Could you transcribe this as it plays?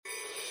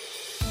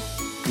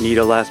Need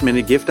a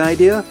last-minute gift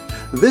idea?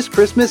 This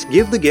Christmas,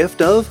 give the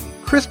gift of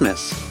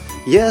Christmas.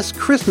 Yes,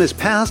 Christmas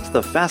Past,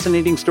 the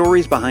fascinating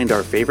stories behind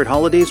our favorite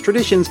holidays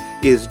traditions,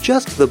 is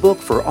just the book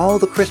for all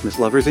the Christmas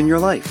lovers in your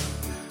life.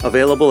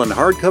 Available in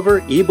hardcover,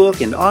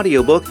 ebook, and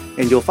audiobook,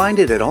 and you'll find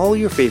it at all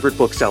your favorite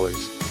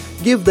booksellers.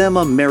 Give them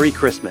a Merry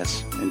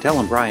Christmas, and tell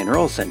them Brian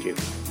Earl sent you.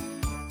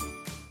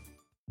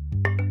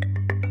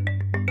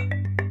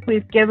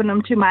 We've given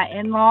them to my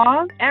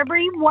in-laws.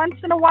 Every once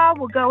in a while,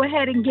 we'll go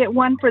ahead and get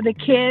one for the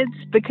kids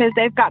because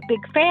they've got big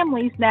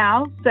families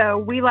now. So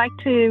we like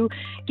to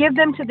give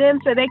them to them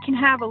so they can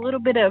have a little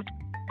bit of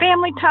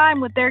family time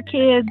with their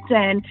kids.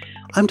 And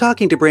I'm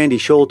talking to Brandy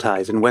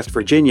Schulteis in West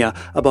Virginia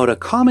about a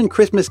common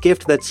Christmas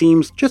gift that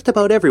seems just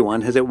about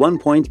everyone has at one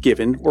point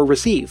given or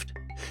received.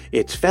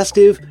 It's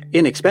festive,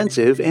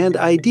 inexpensive, and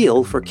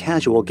ideal for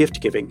casual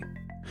gift-giving.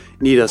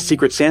 Need a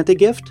Secret Santa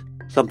gift?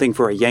 Something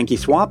for a Yankee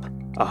swap?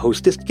 A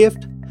hostess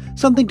gift?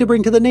 Something to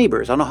bring to the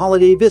neighbors on a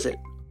holiday visit?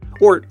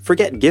 Or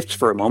forget gifts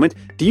for a moment,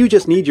 do you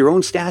just need your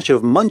own stash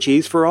of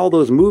munchies for all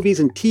those movies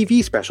and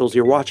TV specials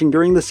you're watching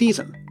during the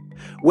season?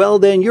 Well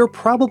then, you're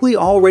probably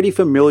already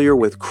familiar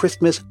with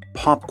Christmas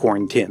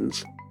popcorn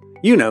tins.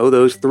 You know,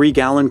 those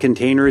 3-gallon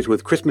containers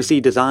with Christmassy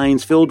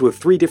designs filled with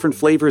 3 different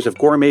flavors of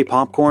gourmet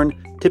popcorn,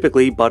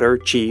 typically butter,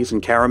 cheese,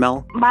 and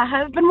caramel. My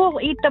husband will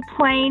eat the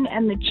plain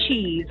and the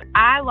cheese.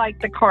 I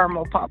like the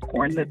caramel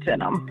popcorn that's in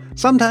them.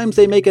 Sometimes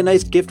they make a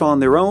nice gift on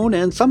their own,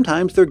 and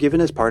sometimes they're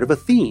given as part of a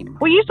theme.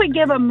 We usually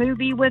give a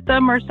movie with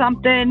them or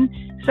something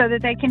so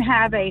that they can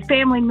have a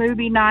family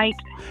movie night.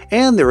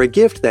 And they're a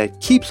gift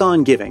that keeps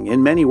on giving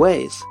in many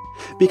ways,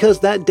 because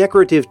that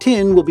decorative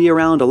tin will be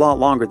around a lot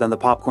longer than the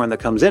popcorn that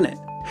comes in it.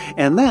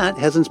 And that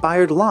has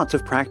inspired lots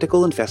of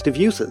practical and festive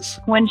uses.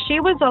 When she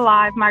was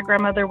alive, my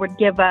grandmother would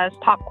give us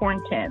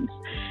popcorn tins.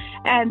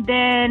 And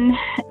then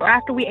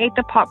after we ate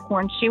the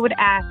popcorn, she would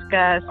ask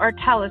us or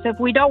tell us if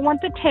we don't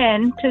want the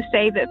tin to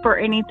save it for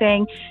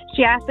anything,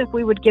 she asked if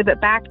we would give it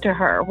back to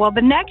her. Well,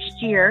 the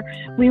next year,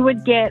 we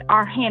would get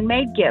our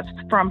handmade gifts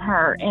from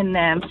her in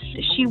them.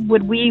 She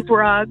would weave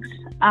rugs,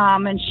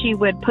 and she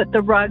would put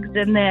the rugs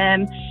in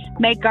them,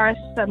 make us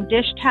some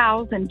dish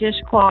towels and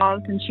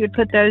dishcloths, and she would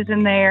put those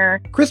in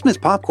there. Christmas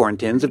popcorn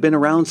tins have been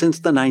around since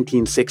the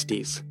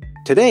 1960s.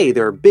 Today,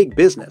 they're big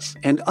business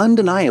and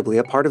undeniably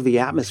a part of the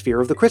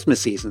atmosphere of the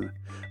Christmas season.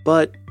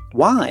 But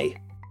why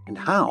and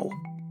how?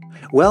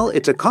 Well,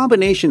 it's a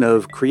combination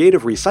of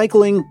creative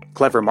recycling,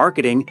 clever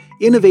marketing,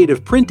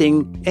 innovative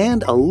printing,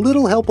 and a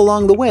little help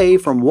along the way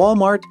from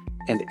Walmart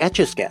and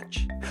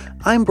Etch-a-Sketch.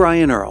 I'm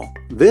Brian Earl.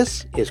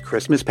 This is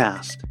Christmas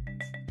Past.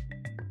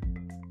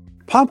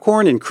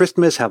 Popcorn and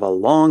Christmas have a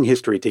long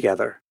history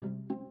together.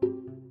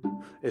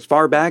 As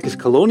far back as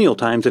colonial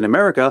times in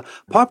America,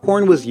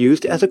 popcorn was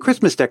used as a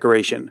Christmas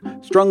decoration,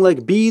 strung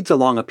like beads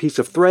along a piece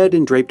of thread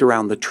and draped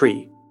around the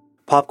tree.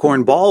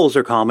 Popcorn balls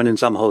are common in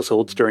some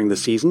households during the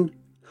season,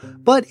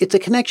 but it's a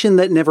connection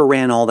that never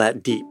ran all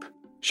that deep.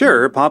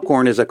 Sure,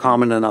 popcorn is a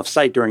common enough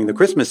sight during the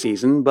Christmas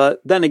season,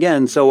 but then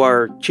again, so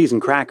are cheese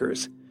and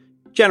crackers.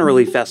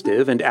 Generally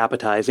festive and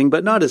appetizing,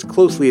 but not as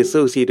closely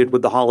associated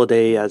with the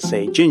holiday as,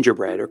 say,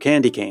 gingerbread or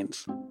candy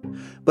canes.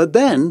 But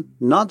then,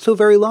 not so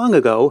very long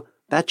ago,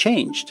 that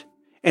changed.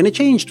 And it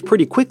changed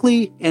pretty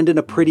quickly and in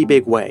a pretty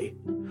big way.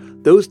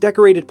 Those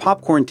decorated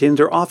popcorn tins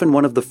are often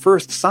one of the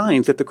first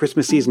signs that the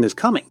Christmas season is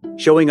coming,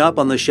 showing up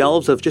on the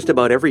shelves of just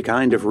about every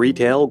kind of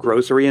retail,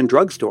 grocery, and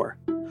drugstore.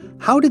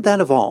 How did that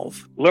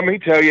evolve? Let me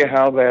tell you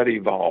how that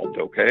evolved,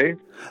 okay?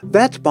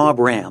 That's Bob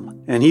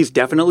Ram, and he's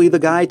definitely the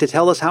guy to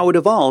tell us how it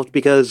evolved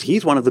because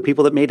he's one of the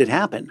people that made it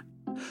happen.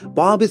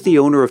 Bob is the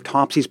owner of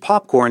Topsy's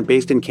Popcorn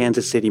based in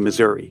Kansas City,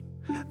 Missouri.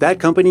 That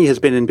company has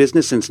been in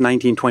business since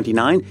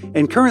 1929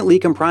 and currently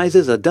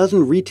comprises a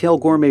dozen retail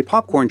gourmet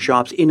popcorn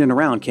shops in and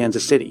around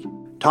Kansas City.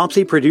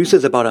 Topsy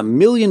produces about 1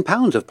 million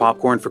pounds of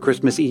popcorn for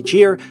Christmas each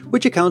year,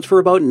 which accounts for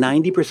about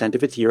 90%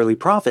 of its yearly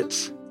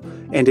profits.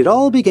 And it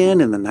all began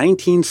in the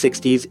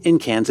 1960s in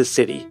Kansas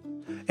City.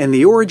 And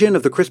the origin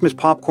of the Christmas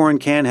popcorn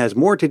can has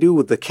more to do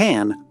with the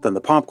can than the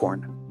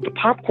popcorn. The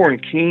popcorn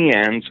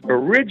cans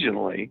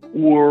originally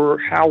were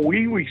how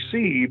we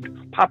received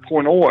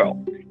popcorn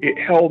oil. It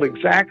held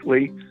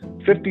exactly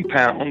 50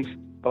 pounds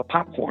of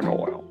popcorn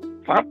oil.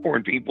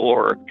 Popcorn people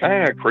are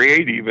kind of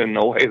creative in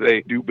the way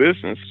they do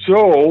business.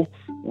 So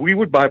we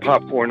would buy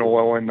popcorn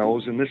oil in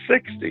those in the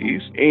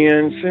 60s.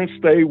 And since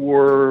they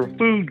were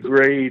food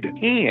grade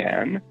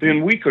can,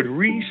 then we could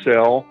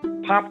resell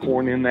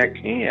popcorn in that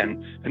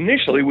can.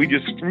 Initially, we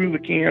just threw the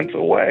cans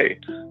away.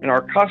 And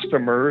our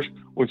customers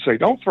would say,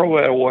 don't throw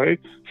that away.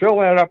 Fill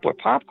that up with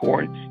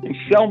popcorn and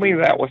sell me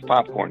that with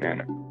popcorn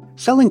in it.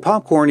 Selling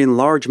popcorn in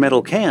large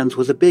metal cans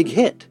was a big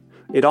hit.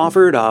 It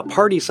offered a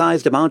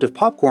party-sized amount of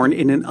popcorn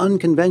in an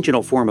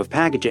unconventional form of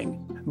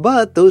packaging.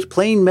 But those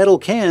plain metal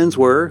cans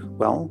were,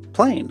 well,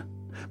 plain.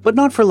 But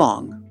not for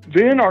long.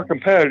 Then our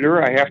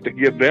competitor, I have to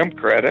give them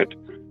credit,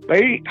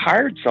 they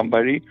hired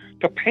somebody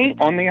to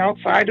paint on the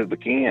outside of the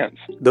cans.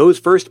 Those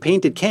first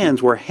painted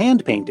cans were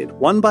hand-painted,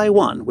 one by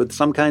one, with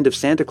some kind of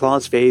Santa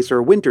Claus face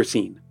or winter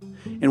scene.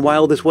 And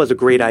while this was a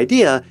great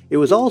idea, it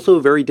was also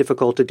very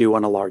difficult to do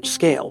on a large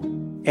scale.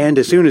 And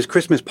as soon as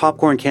Christmas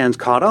popcorn cans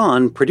caught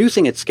on,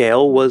 producing at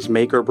scale was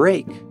make or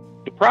break.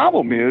 The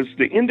problem is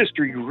the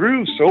industry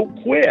grew so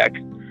quick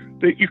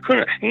that you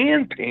couldn't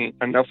hand paint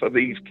enough of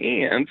these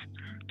cans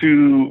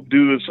to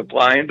do the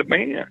supply and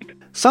demand.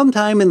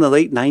 Sometime in the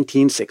late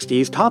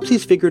 1960s,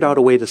 Topsy's figured out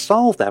a way to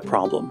solve that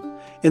problem.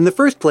 In the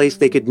first place,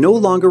 they could no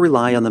longer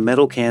rely on the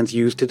metal cans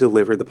used to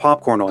deliver the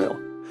popcorn oil.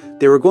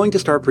 They were going to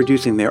start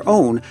producing their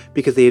own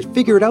because they had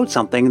figured out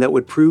something that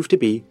would prove to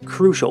be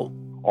crucial.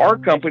 Our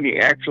company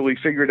actually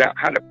figured out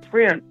how to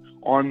print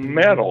on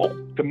metal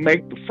to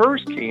make the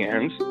first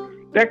cans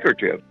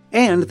decorative.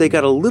 And they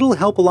got a little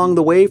help along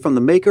the way from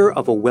the maker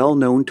of a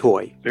well-known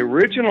toy. The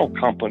original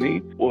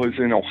company was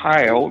in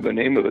Ohio. The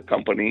name of the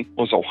company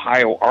was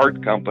Ohio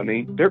Art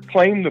Company. Their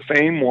claim to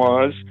fame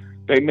was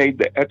they made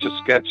the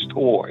Etch-a-Sketch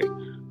toy.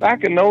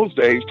 Back in those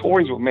days,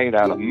 toys were made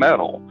out of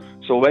metal,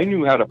 so they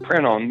knew how to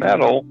print on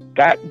metal.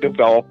 That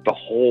developed the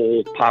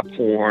whole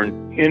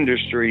popcorn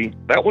industry.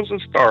 That was the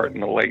start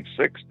in the late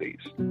 60s.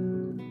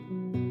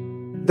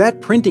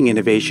 That printing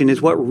innovation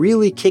is what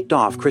really kicked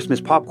off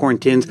Christmas popcorn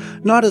tins,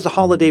 not as a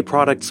holiday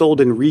product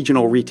sold in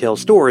regional retail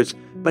stores,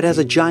 but as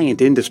a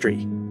giant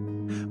industry.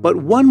 But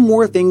one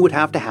more thing would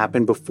have to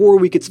happen before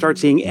we could start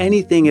seeing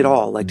anything at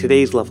all like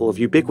today's level of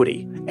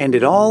ubiquity. And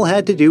it all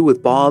had to do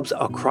with Bob's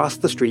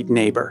across-the-street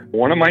neighbor.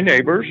 One of my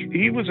neighbors,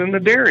 he was in the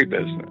dairy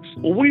business.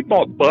 Well, we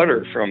bought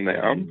butter from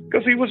them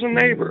because he was a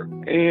neighbor.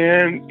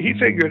 And he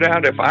figured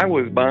out if I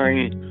was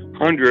buying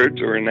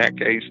hundreds, or in that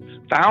case,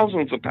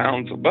 thousands of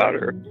pounds of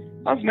butter,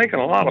 I was making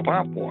a lot of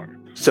popcorn.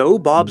 So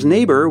Bob's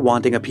neighbor,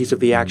 wanting a piece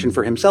of the action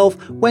for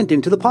himself, went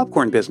into the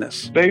popcorn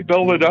business. They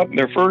built it up, and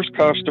their first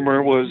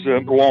customer was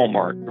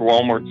Walmart.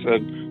 Walmart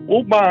said,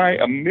 we'll buy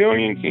 1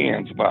 million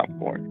cans of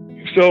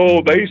popcorn.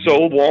 So they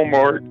sold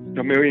Walmart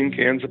 1 million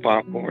cans of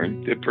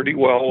popcorn, did pretty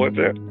well with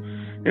it.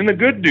 And the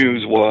good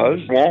news was,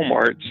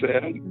 Walmart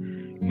said,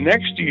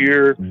 next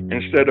year,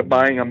 instead of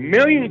buying 1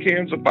 million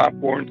cans of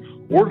popcorn,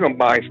 we're going to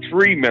buy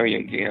 3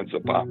 million cans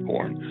of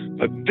popcorn.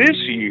 But this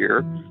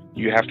year,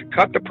 you have to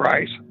cut the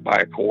price by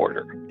a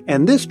quarter.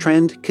 And this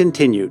trend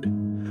continued.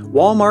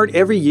 Walmart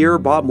every year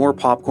bought more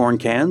popcorn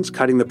cans,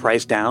 cutting the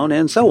price down,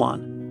 and so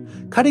on.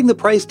 Cutting the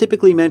price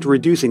typically meant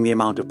reducing the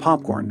amount of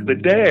popcorn.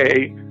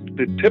 Today,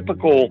 the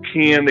typical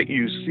can that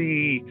you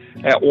see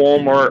at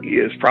Walmart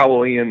is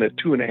probably in the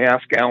 2.5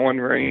 gallon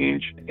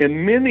range,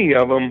 and many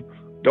of them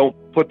don't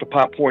put the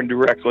popcorn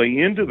directly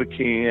into the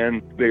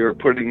can. They are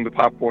putting the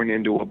popcorn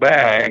into a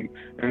bag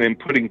and then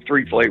putting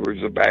 3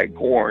 flavors of bagged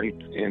corn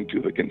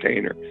into the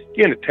container.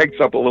 Again, it takes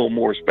up a little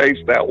more space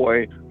that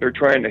way. They're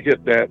trying to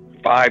hit that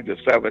 $5 to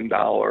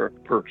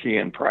 $7 per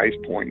can price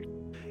point.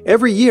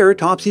 Every year,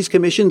 Topsy's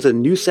commissions a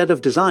new set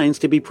of designs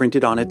to be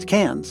printed on its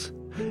cans.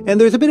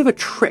 And there's a bit of a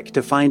trick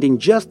to finding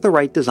just the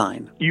right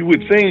design. You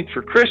would think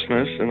for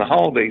Christmas and the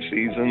holiday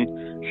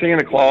season,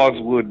 Santa Claus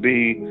would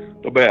be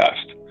the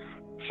best.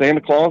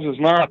 Santa Claus is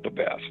not the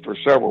best for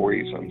several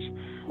reasons.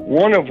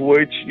 One of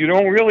which, you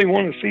don't really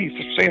want to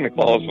see Santa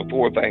Claus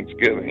before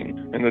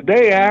Thanksgiving. And the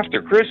day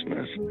after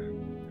Christmas,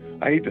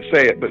 I hate to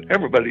say it, but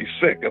everybody's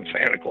sick of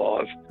Santa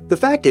Claus. The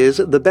fact is,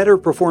 the better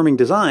performing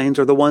designs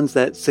are the ones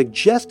that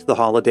suggest the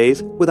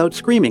holidays without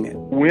screaming it.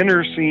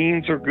 Winter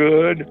scenes are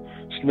good,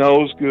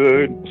 snow's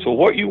good. So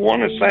what you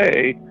want to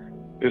say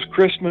is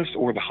Christmas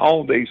or the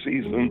holiday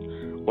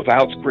season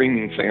without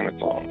screaming Santa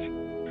Claus.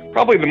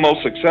 Probably the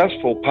most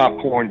successful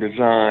popcorn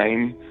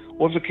design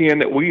was a can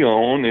that we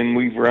own, and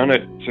we've run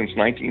it since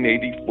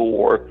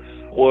 1984,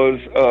 was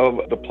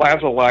of the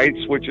Plaza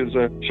Lights, which is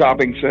a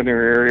shopping center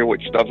area,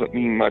 which doesn't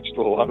mean much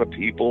to a lot of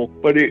people.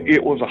 But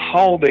it was a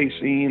holiday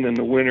scene in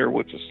the winter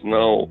with the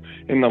snow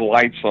and the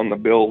lights on the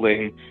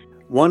building.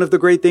 One of the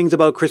great things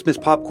about Christmas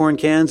popcorn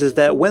cans is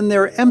that when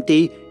they're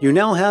empty, you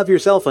now have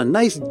yourself a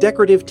nice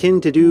decorative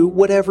tin to do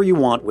whatever you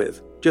want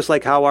with. Just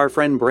like how our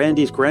friend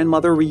Brandy's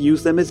grandmother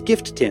reused them as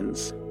gift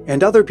tins.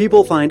 And other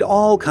people find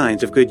all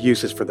kinds of good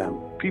uses for them.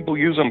 People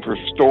use them for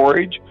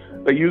storage.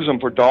 They use them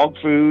for dog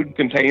food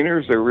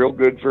containers. They're real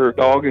good for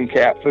dog and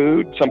cat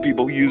food. Some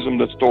people use them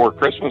to store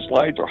Christmas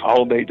lights or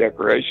holiday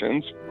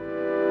decorations.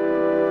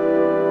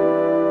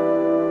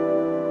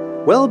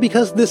 Well,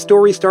 because this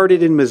story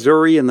started in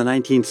Missouri in the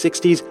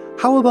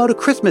 1960s, how about a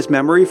Christmas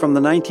memory from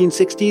the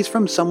 1960s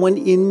from someone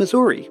in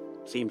Missouri?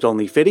 Seems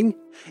only fitting.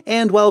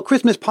 And while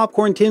Christmas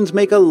popcorn tins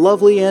make a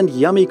lovely and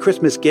yummy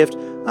Christmas gift,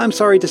 I'm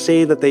sorry to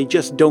say that they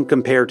just don't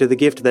compare to the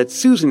gift that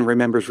Susan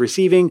remembers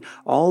receiving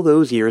all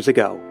those years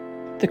ago.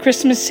 The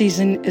Christmas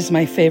season is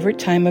my favorite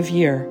time of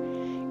year,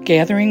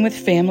 gathering with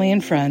family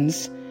and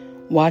friends,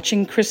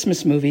 watching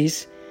Christmas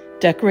movies,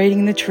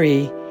 decorating the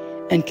tree,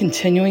 and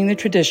continuing the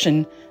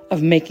tradition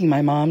of making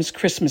my mom's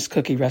Christmas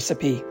cookie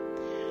recipe.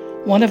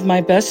 One of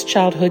my best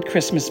childhood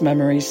Christmas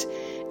memories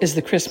is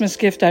the Christmas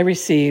gift I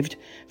received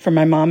from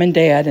my mom and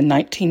dad in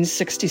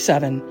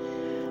 1967.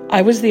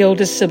 I was the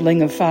oldest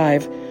sibling of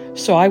 5,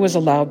 so I was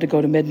allowed to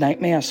go to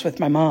midnight mass with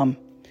my mom.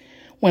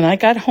 When I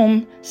got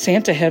home,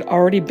 Santa had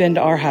already been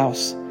to our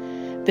house.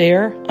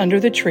 There,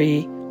 under the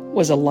tree,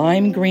 was a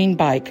lime green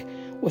bike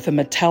with a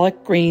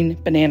metallic green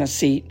banana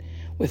seat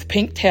with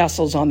pink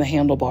tassels on the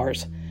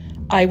handlebars.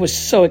 I was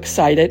so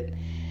excited.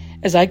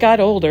 As I got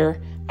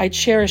older, I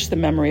cherished the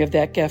memory of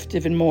that gift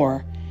even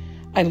more.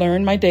 I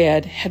learned my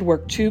dad had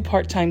worked 2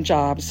 part-time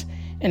jobs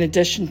in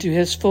addition to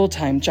his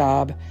full-time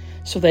job,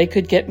 so they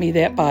could get me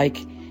that bike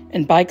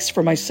and bikes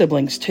for my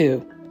siblings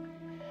too.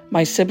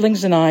 My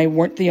siblings and I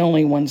weren't the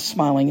only ones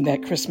smiling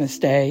that Christmas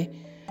day.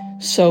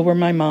 So were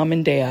my mom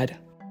and dad.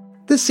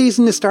 This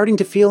season is starting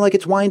to feel like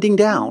it's winding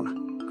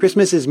down.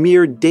 Christmas is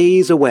mere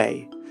days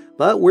away.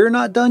 But we're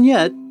not done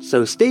yet,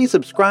 so stay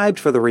subscribed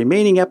for the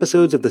remaining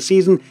episodes of the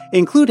season,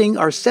 including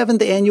our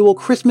 7th annual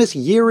Christmas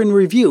Year in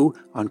Review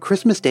on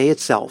Christmas Day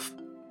itself.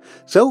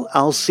 So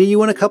I'll see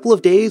you in a couple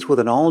of days with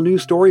an all-new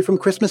story from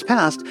Christmas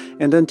Past,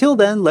 and until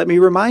then, let me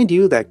remind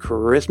you that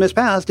Christmas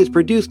Past is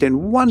produced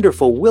in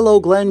wonderful Willow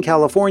Glen,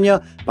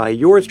 California by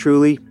yours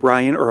truly,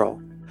 Brian Earl.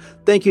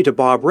 Thank you to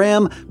Bob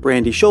Ram,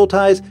 Brandy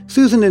Schulteis,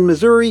 Susan in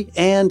Missouri,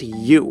 and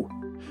you.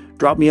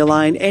 Drop me a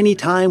line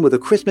anytime with a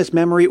Christmas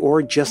memory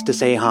or just to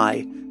say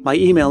hi. My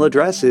email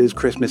address is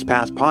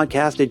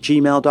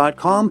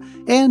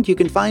christmaspastpodcast@gmail.com, and you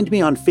can find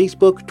me on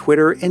Facebook,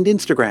 Twitter, and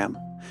Instagram.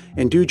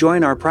 And do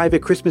join our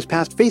private Christmas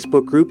Past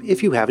Facebook group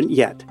if you haven't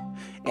yet.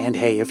 And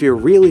hey, if you're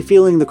really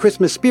feeling the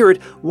Christmas spirit,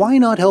 why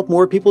not help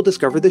more people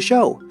discover the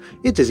show?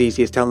 It's as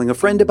easy as telling a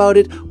friend about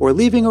it or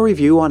leaving a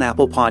review on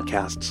Apple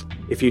Podcasts.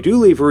 If you do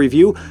leave a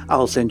review,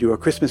 I'll send you a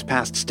Christmas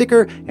Past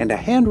sticker, and a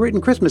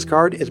handwritten Christmas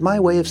card is my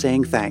way of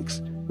saying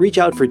thanks. Reach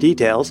out for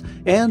details,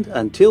 and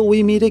until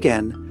we meet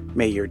again,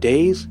 may your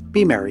days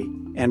be merry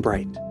and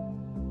bright.